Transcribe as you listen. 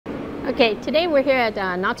Okay, today we're here at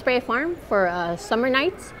Knott's Farm for summer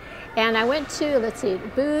nights, and I went to, let's see,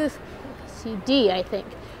 booth D, I think,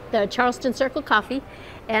 the Charleston Circle Coffee,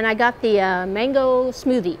 and I got the Mango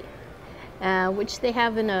Smoothie, which they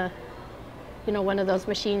have in a, one of those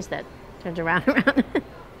machines that turns around and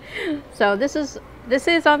around. So this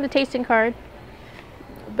is on the tasting card,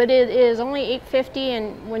 but it is only $8.50,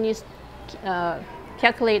 and when you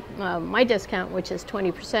calculate my discount, which is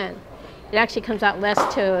 20%, it actually comes out less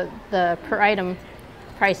to the per item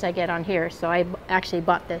price I get on here. So I actually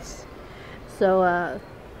bought this. So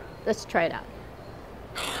let's try it out.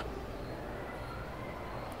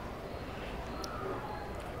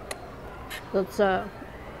 It's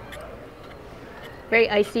very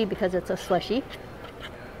icy because it's a slushy.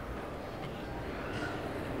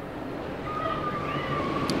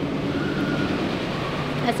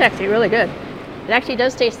 That's actually really good. It actually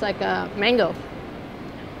does taste like mango.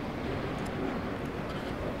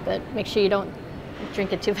 But make sure you don't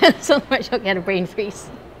drink it too fast, otherwise you'll get a brain freeze.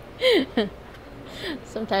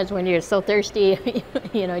 Sometimes when you're so thirsty,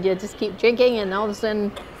 you just keep drinking, and all of a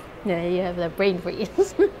sudden, you have the brain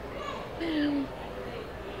freeze.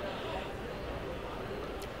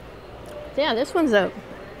 Yeah, this one's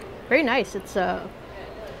very nice. It's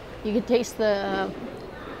you can taste the,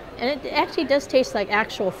 and it actually does taste like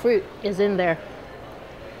actual fruit is in there.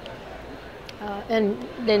 And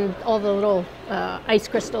then all the little ice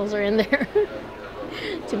crystals are in there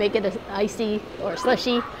to make it icy or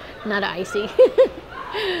slushy, not icy.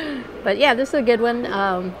 But yeah, this is a good one.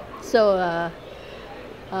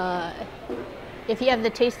 If you have the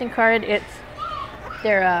tasting card,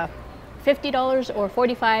 they're $50 or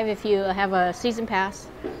 $45 if you have a season pass.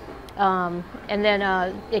 And then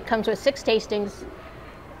it comes with 6 tastings,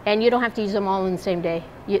 and you don't have to use them all in the same day.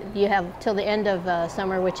 You have till the end of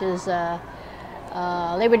summer, which is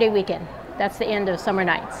Labor Day weekend. That's the end of summer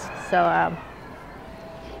nights. So,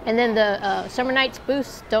 and then the summer nights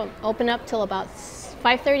booths don't open up till about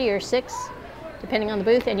 5:30 or 6, depending on the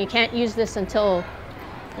booth, and you can't use this until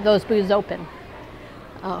those booths open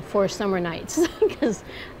for summer nights, because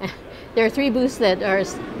there are 3 booths that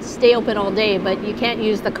stay open all day, but you can't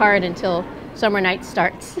use the card until summer night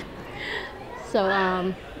starts. So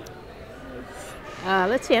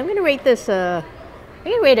let's see. I'm going to rate this. I'm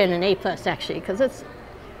going to rate it an A+ actually, because it's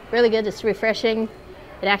really good. It's refreshing.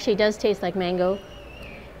 It actually does taste like mango,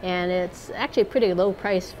 and it's actually a pretty low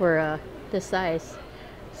price for this size.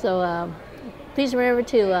 So please remember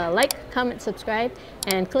to like, comment, subscribe,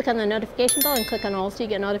 and click on the notification bell and click on all so you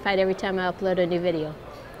get notified every time I upload a new video.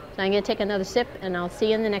 So I'm going to take another sip, and I'll see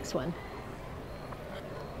you in the next one.